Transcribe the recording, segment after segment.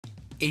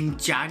In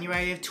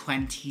January of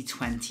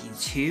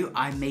 2022,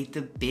 I made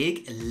the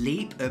big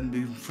leap of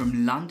moving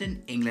from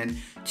London, England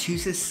to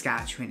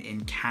Saskatchewan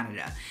in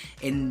Canada.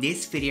 In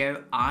this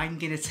video, I'm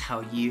going to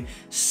tell you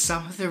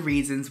some of the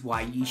reasons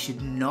why you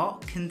should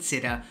not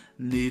consider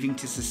moving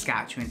to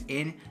Saskatchewan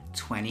in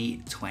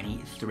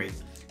 2023.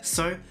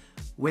 So,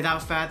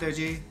 without further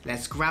ado,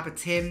 let's grab a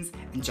Tim's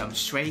and jump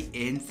straight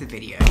into the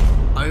video.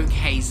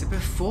 Okay, so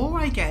before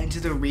I get into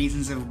the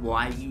reasons of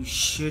why you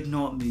should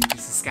not move to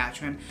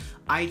Saskatchewan,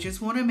 I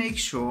just want to make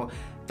sure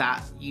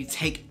that you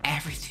take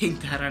everything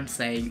that I'm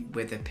saying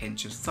with a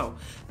pinch of salt,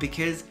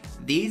 because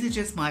these are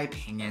just my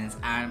opinions,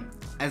 and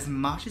as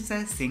much as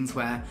there's things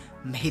where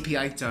maybe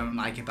I don't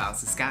like about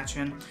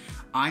Saskatchewan,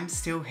 I'm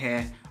still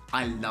here.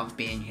 I love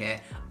being here.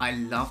 I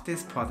love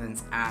this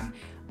province, and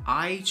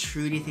I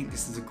truly think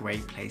this is a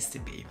great place to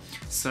be.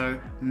 So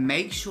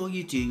make sure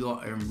you do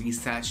your own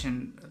research,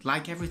 and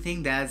like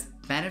everything, there's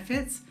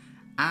benefits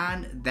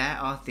and there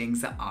are things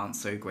that aren't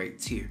so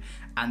great too.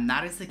 And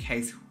that is the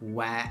case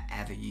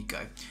wherever you go.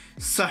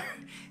 So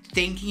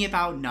thinking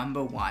about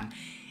number one,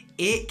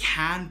 it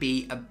can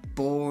be a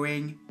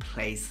boring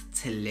place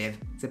to live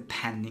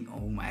depending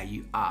on where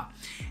you are.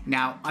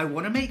 Now, I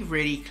want to make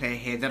really clear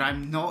here that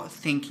I'm not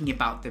thinking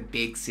about the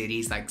big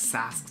cities like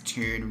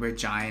Saskatoon,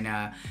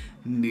 Regina,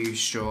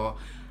 Moose Jaw.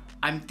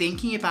 I'm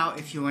thinking about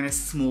if you're in a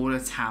smaller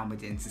town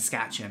within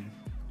Saskatchewan,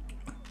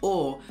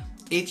 or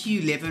if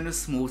you live in a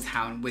small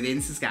town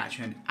within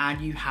Saskatchewan and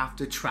you have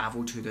to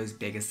travel to those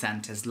bigger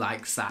centres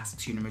like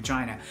Saskatoon and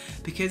Regina,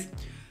 because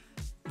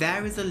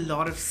there is a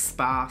lot of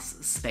sparse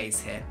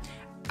space here.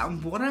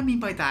 And what I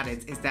mean by that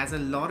is there's a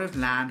lot of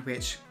land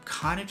which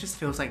kind of just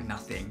feels like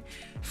nothing.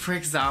 For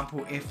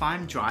example, if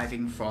I'm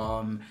driving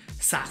from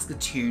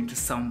Saskatoon to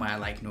somewhere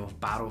like North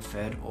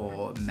Battleford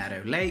or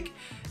Meadow Lake,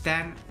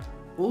 then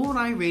all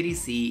I really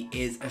see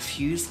is a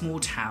few small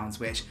towns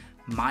which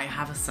might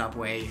have a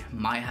subway,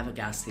 might have a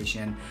gas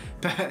station,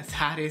 but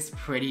that is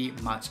pretty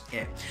much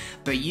it.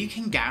 But you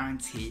can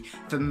guarantee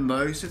for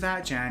most of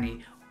that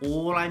journey,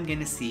 all I'm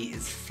gonna see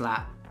is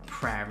flat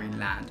prairie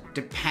land,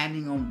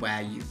 depending on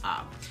where you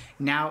are.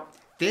 Now,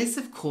 this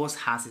of course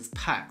has its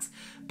perks,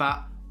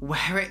 but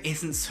where it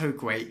isn't so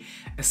great,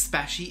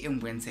 especially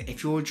in winter,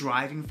 if you're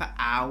driving for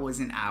hours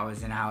and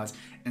hours and hours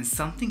and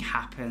something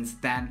happens,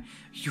 then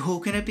you're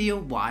gonna be a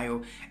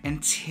while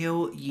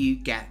until you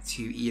get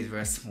to either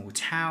a small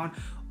town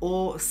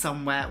or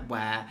somewhere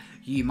where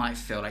you might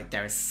feel like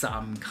there is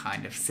some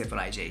kind of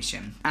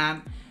civilization.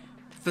 And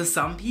for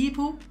some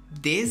people,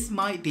 this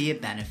might be a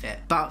benefit,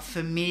 but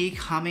for me,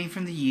 coming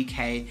from the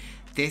UK,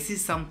 this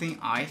is something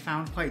I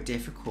found quite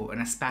difficult,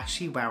 and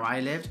especially where I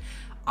lived,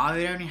 I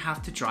would only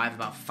have to drive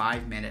about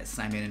 5 minutes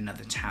and I'm in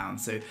another town,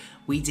 so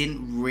we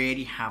didn't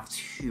really have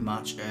too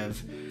much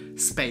of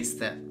space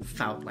that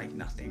felt like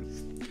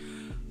nothing.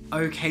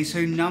 Okay,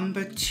 so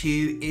number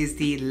two is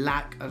the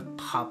lack of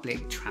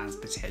public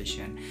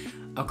transportation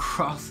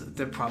across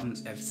the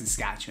province of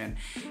Saskatchewan.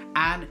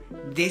 And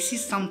this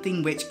is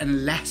something which,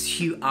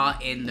 unless you are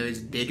in those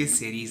bigger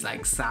cities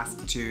like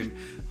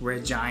Saskatoon,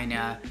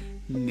 Regina,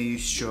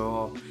 Moose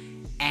Jaw,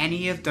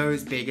 any of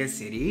those bigger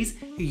cities,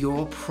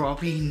 you're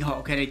probably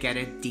not gonna get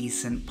a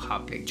decent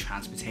public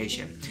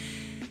transportation.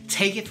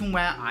 Take it from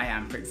where I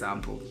am, for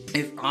example.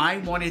 If I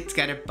wanted to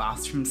get a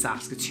bus from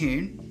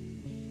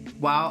Saskatoon,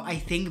 well, I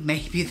think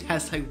maybe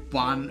there's like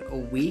one a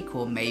week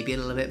or maybe a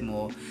little bit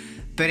more,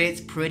 but it's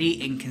pretty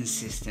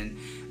inconsistent.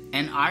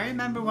 And I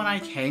remember when I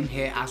came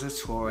here as a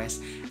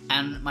tourist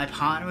and my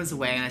partner was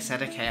away and I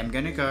said, okay, I'm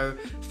gonna go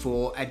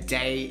for a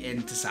day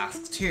into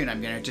Saskatoon.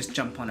 I'm gonna just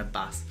jump on a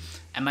bus.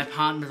 And my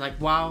partner was like,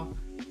 well,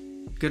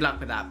 good luck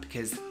with that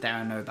because there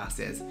are no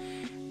buses.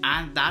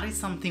 And that is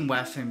something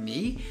where for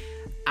me,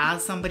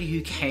 as somebody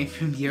who came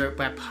from Europe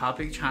where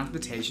public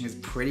transportation is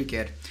pretty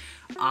good,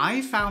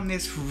 I found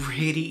this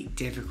really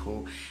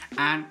difficult.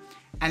 And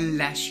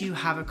unless you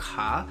have a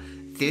car,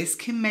 this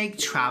can make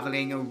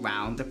traveling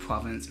around the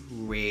province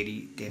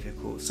really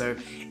difficult. So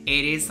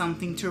it is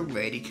something to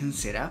really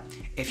consider.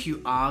 If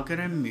you are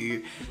gonna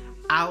move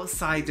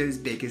outside those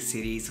bigger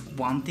cities,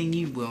 one thing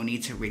you will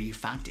need to really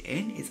factor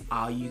in is,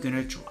 are you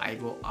gonna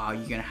drive or are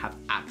you gonna have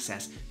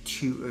access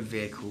to a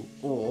vehicle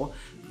or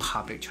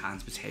public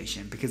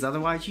transportation? Because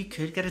otherwise you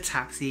could get a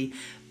taxi,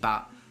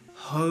 but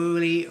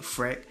holy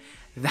frick,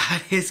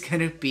 that is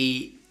gonna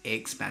be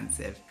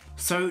expensive.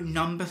 So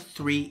number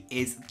three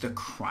is the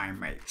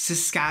crime rate.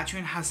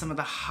 Saskatchewan has some of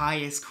the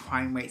highest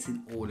crime rates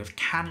in all of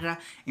Canada.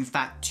 In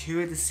fact,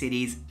 two of the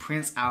cities,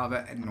 Prince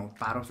Albert and North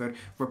Battleford,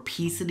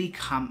 repeatedly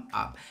come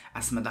up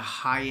as some of the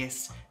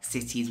highest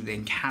cities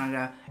within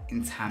Canada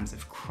in terms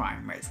of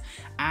crime rates.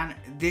 And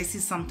this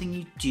is something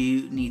you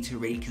do need to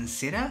really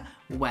consider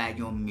where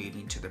you're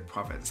moving to the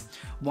province.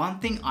 One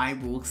thing I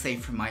will say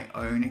from my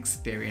own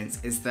experience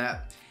is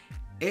that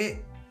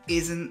it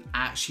isn't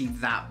actually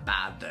that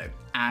bad though.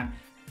 And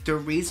the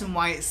reason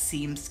why it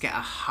seems to get a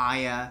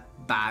higher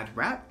bad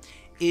rep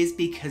is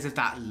because of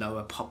that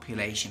lower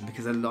population,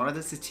 because a lot of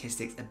the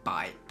statistics are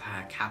by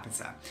per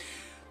capita.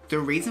 The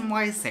reason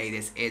why I say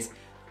this is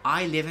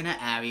I live in an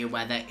area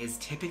where there is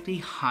typically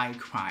high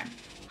crime.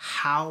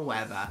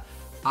 However,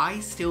 I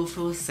still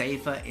feel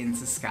safer in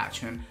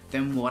Saskatchewan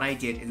than what I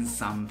did in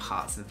some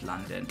parts of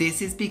London.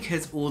 This is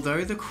because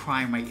although the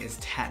crime rate is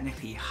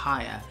technically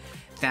higher,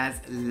 there's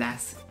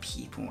less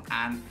people,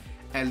 and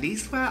at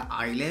least where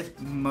I live,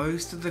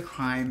 most of the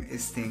crime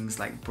is things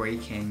like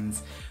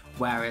break-ins,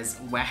 whereas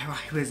where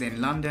I was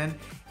in London,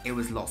 it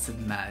was lots of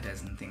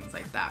murders and things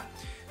like that.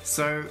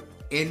 So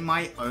in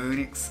my own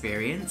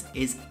experience,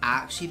 it's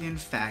actually been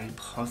fairly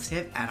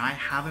positive and I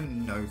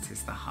haven't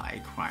noticed the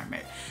high crime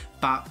rate.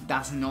 But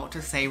that's not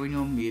to say when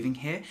you're moving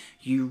here,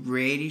 you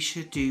really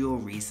should do your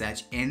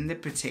research in the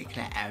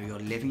particular area you're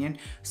living in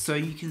so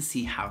you can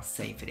see how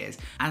safe it is.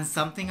 And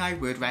something I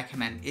would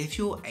recommend, if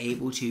you're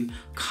able to,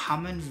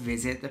 come and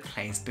visit the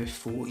place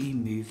before you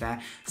move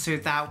there, so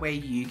that way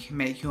you can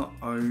make your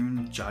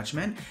own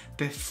judgment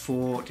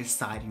before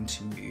deciding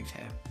to move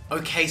here.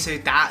 Okay, so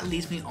that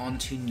leads me on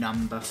to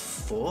number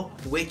 4,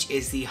 which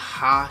is the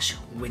harsh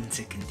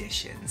winter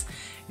conditions.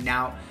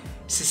 Now,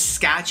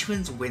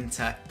 Saskatchewan's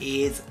winter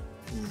is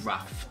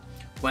rough.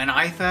 When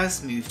I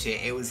first moved here,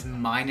 it was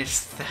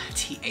minus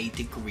 38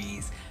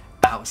 degrees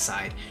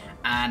outside,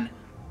 and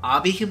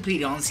I'll be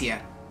completely honest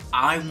here,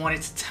 I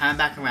wanted to turn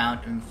back around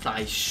and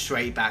fly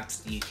straight back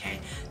to the UK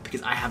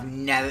because I have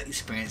never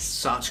experienced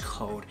such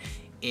cold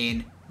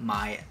in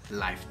my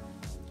life.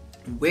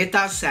 With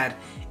that said,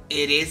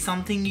 it is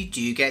something you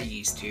do get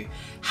used to.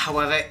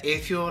 However,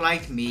 if you're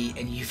like me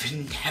and you've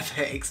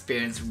never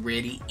experienced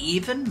really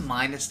even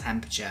minus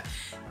temperature,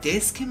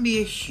 this can be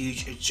a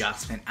huge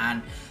adjustment,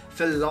 and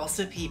for lots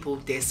of people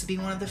this will be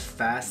one of the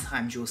first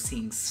times you're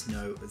seeing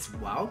snow as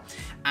well.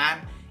 And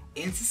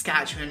in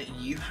Saskatchewan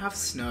you have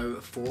snow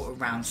for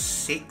around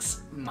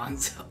 6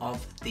 months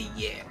of the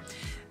year.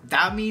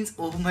 That means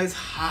almost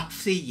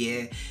half the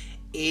year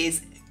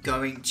is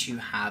going to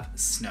have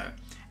snow,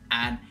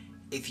 and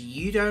if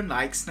you don't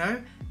like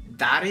snow,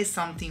 that is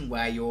something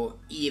where you're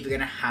either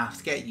gonna have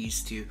to get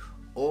used to,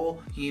 or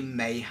you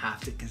may have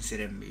to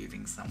consider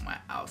moving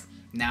somewhere else.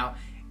 Now,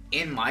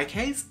 in my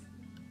case,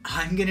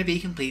 I'm gonna be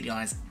completely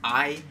honest,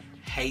 I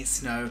hate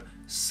snow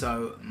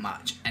so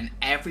much, and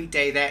every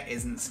day there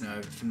isn't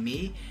snow, for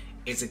me,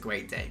 is a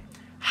great day.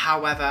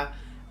 However,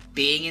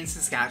 being in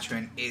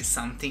Saskatchewan is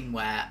something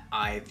where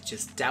I've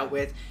just dealt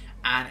with,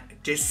 and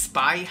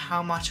despite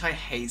how much I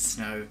hate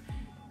snow,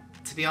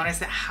 to be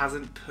honest, it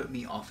hasn't put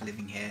me off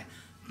living here,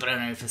 but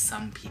I know for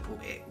some people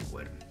it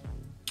would.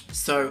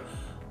 So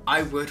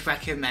I would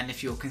recommend,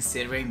 if you're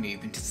considering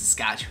moving to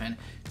Saskatchewan,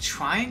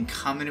 try and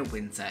come in a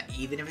winter,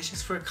 even if it's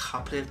just for a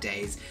couple of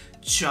days,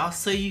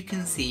 just so you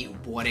can see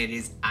what it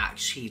is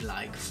actually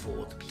like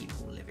for the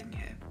people living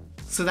here.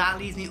 So that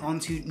leads me on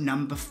to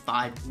number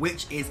 5,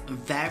 which is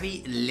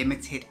very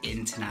limited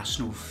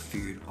international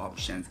food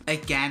options.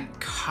 Again,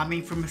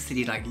 coming from a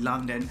city like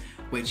London,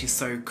 which is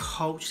so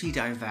culturally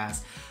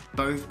diverse,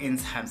 both in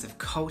terms of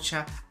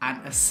culture and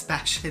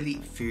especially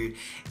food,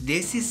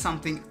 this is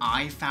something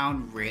I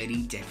found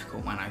really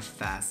difficult when I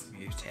first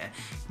moved here.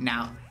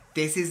 Now,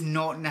 this is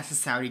not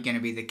necessarily going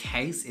to be the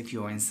case if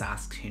you're in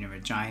Saskatoon or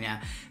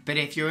Regina, but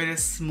if you're in a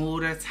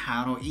smaller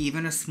town or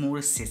even a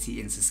smaller city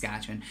in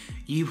Saskatchewan,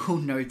 you will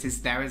notice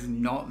there is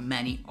not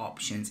many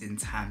options in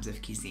terms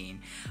of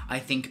cuisine. I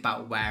think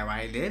about where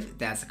I live,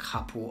 there's a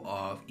couple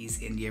of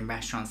East Indian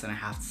restaurants and I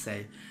have to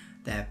say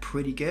they're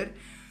pretty good.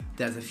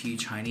 There's a few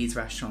Chinese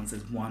restaurants,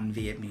 there's one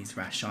Vietnamese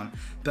restaurant,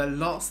 but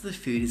lots of the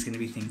food is going to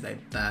be things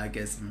like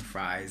burgers and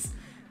fries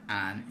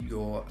and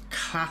your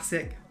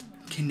classic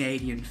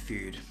Canadian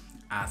food,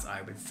 as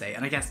I would say,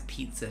 and I guess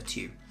pizza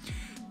too.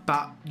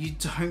 But you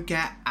don't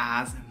get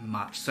as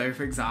much. So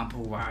for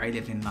example, where I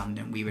lived in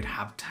London, we would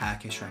have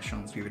Turkish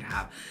restaurants, we would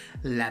have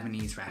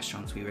Lebanese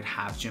restaurants, we would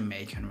have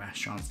Jamaican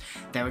restaurants.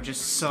 There were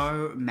just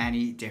so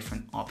many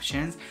different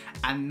options,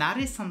 and that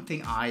is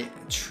something I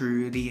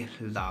truly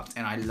loved,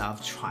 and I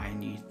love trying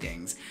new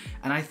things.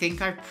 And I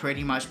think I've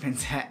pretty much been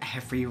to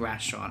every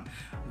restaurant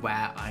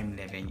where I'm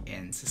living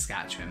in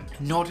Saskatchewan.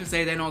 Not to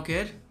say they're not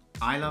good,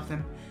 I love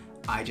them.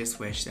 I just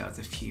wish there was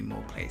a few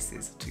more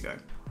places to go.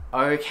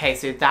 Okay,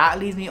 so that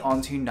leads me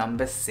on to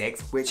number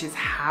 6, which is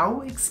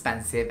how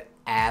expensive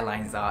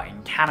airlines are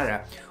in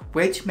Canada,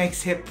 which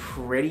makes it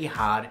pretty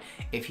hard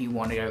if you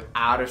want to go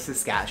out of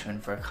Saskatchewan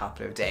for a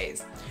couple of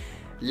days.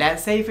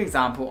 Let's say, for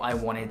example, I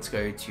wanted to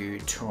go to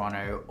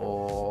Toronto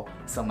or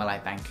somewhere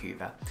like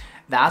Vancouver.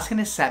 That's going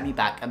to set me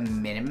back a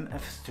minimum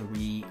of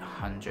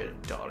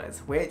 $300,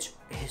 which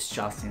is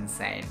just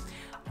insane.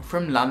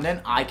 From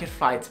London, I could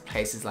fly to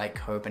places like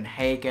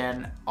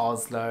Copenhagen,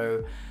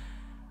 Oslo,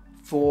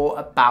 for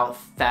about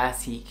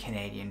 30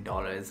 Canadian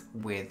dollars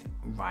with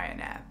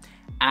Ryanair.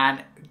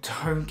 And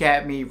don't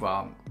get me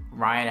wrong,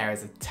 Ryanair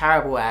is a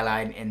terrible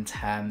airline in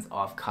terms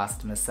of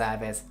customer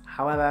service.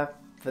 However,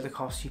 for the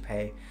cost you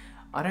pay,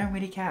 I don't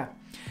really care.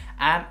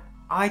 And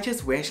I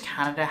just wish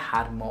Canada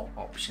had more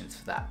options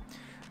for that.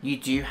 You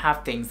do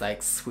have things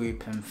like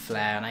Swoop and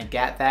Flair, and I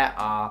get there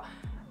are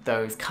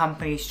those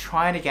companies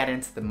trying to get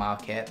into the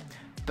market,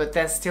 but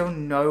they're still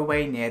no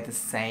way near the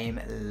same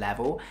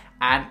level.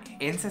 And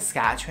in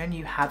Saskatchewan,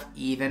 you have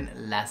even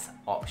less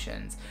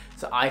options.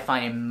 So I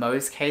find in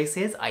most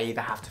cases, I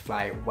either have to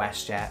fly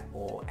WestJet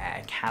or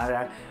Air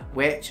Canada,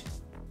 which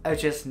are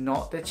just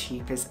not the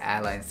cheapest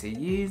airlines to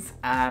use.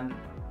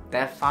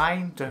 They're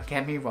fine, don't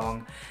get me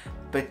wrong,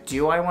 but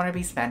do I want to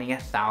be spending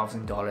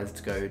 $1,000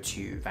 to go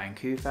to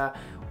Vancouver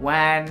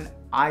when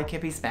I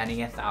could be spending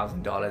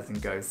 $1,000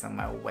 and go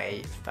somewhere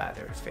way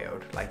further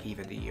afield, like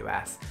either the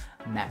US,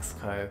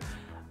 Mexico,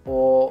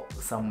 or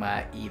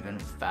somewhere even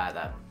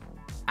further?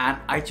 And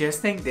I just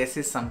think this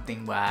is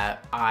something where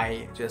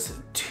I just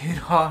do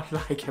not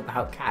like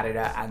about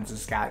Canada and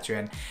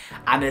Saskatchewan,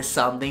 and it's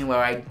something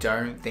where I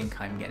don't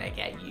think I'm gonna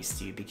get used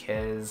to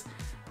because,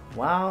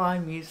 well,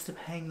 I'm used to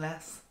paying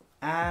less,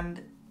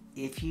 and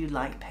if you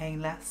like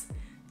paying less,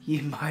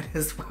 you might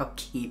as well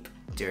keep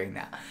doing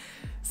that.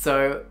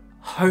 So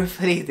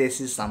hopefully this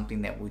is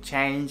something that will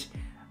change.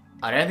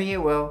 I don't think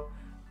it will,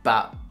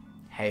 but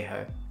hey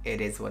ho, it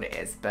is what it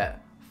is.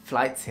 But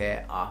flights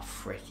here are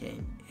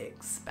freaking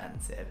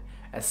expensive,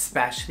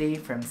 especially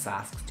from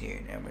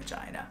Saskatoon and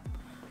Regina.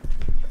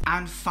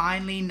 And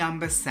finally,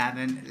 number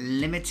 7,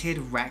 limited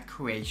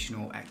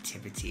recreational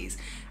activities.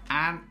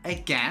 And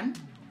again,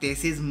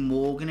 this is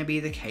more going to be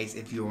the case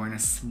if you're in a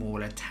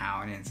smaller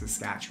town in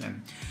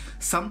Saskatchewan.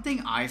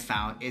 Something I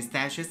found is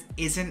there just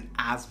isn't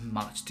as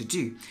much to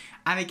do.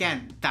 And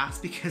again, that's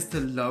because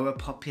the lower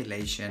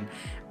population,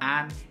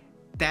 and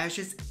there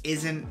just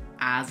isn't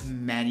as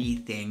many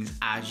things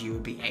as you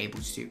would be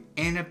able to do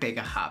in a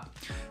bigger hub.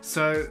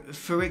 So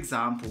for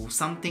example,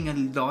 something a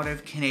lot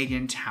of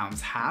Canadian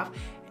towns have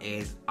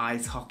is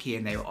ice hockey,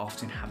 and they will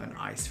often have an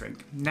ice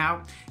rink.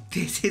 Now,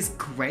 this is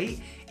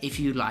great if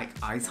you like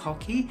ice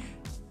hockey.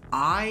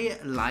 I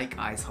like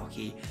ice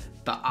hockey,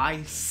 but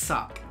I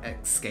suck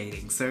at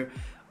skating. So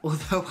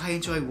although I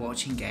enjoy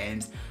watching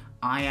games,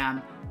 I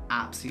am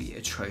absolutely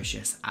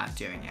atrocious at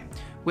doing it,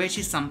 which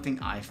is something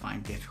I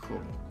find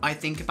difficult. I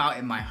think about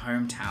in my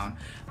hometown,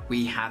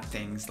 we had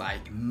things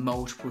like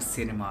multiple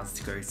cinemas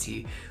to go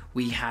to.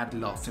 We had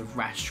lots of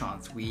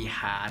restaurants. We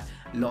had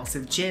lots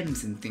of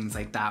gyms and things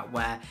like that,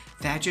 where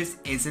there just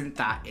isn't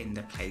that in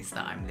the place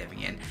that I'm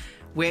living in,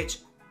 which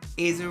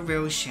is a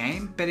real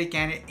shame. But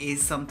again, it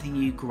is something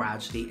you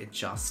gradually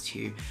adjust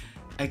to.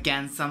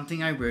 Again,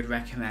 something I would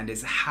recommend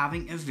is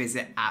having a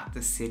visit at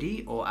the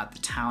city or at the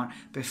town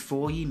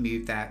before you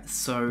move there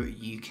so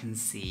you can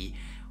see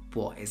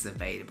what is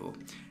available.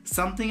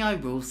 Something I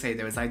will say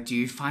though is I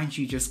do find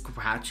you just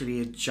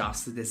gradually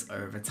adjust to this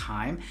over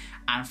time.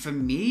 And for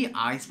me,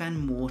 I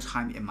spend more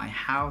time in my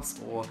house,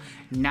 or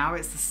now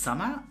it's the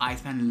summer, I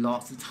spend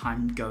lots of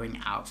time going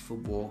out for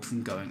walks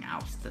and going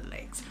out to the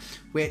lakes,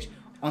 which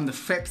on the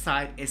flip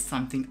side is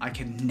something I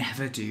could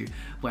never do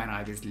when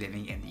I was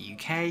living in the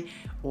UK,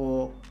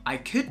 or I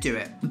could do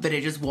it, but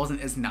it just wasn't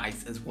as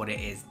nice as what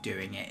it is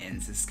doing it in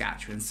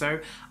Saskatchewan.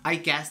 So I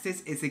guess this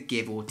is a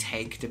give or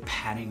take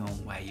depending on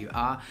where you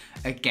are.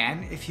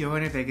 Again, if you're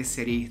in a bigger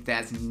city,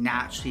 there's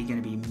naturally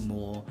going to be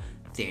more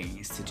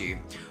things to do.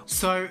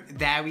 So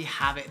there we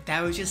have it.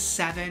 There were just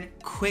 7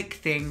 quick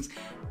things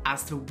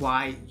as to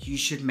why you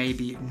should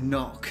maybe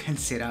not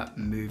consider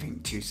moving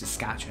to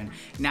Saskatchewan.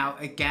 Now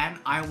again,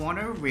 I want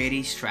to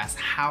really stress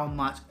how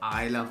much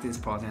I love this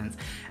province,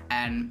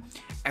 and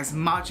as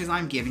much as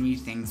I'm giving you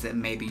things that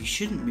maybe you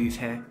shouldn't move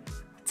here,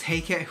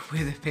 take it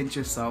with a pinch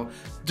of salt.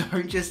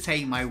 Don't just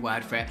take my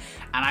word for it.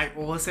 And I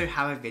also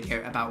have a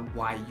video about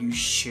why you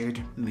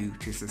should move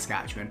to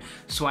Saskatchewan,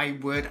 so I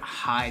would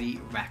highly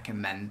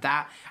recommend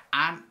that.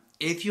 And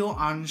if you're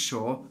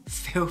unsure,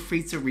 feel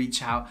free to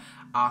reach out,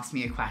 ask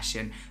me a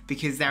question,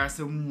 because there are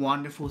some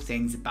wonderful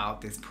things about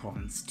this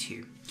province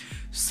too.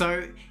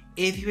 So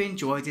if you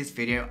enjoyed this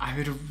video, I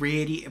would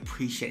really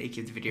appreciate if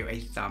you give the video a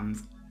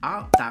thumbs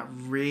up. That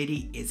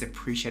really is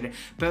appreciated.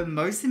 But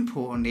most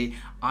importantly,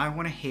 I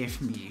want to hear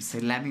from you. So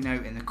let me know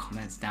in the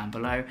comments down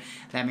below.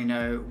 Let me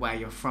know where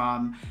you're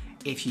from,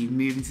 if you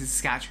move into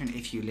Saskatchewan,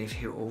 if you live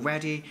here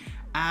already,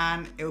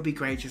 and it would be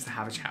great just to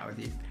have a chat with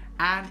you.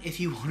 And if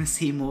you want to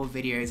see more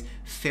videos,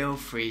 feel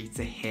free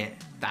to hit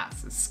that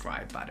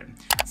subscribe button.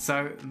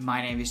 So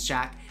my name is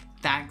Jack.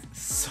 Thanks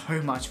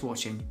so much for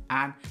watching,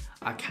 and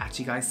I'll catch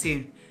you guys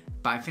soon.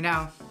 Bye for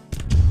now.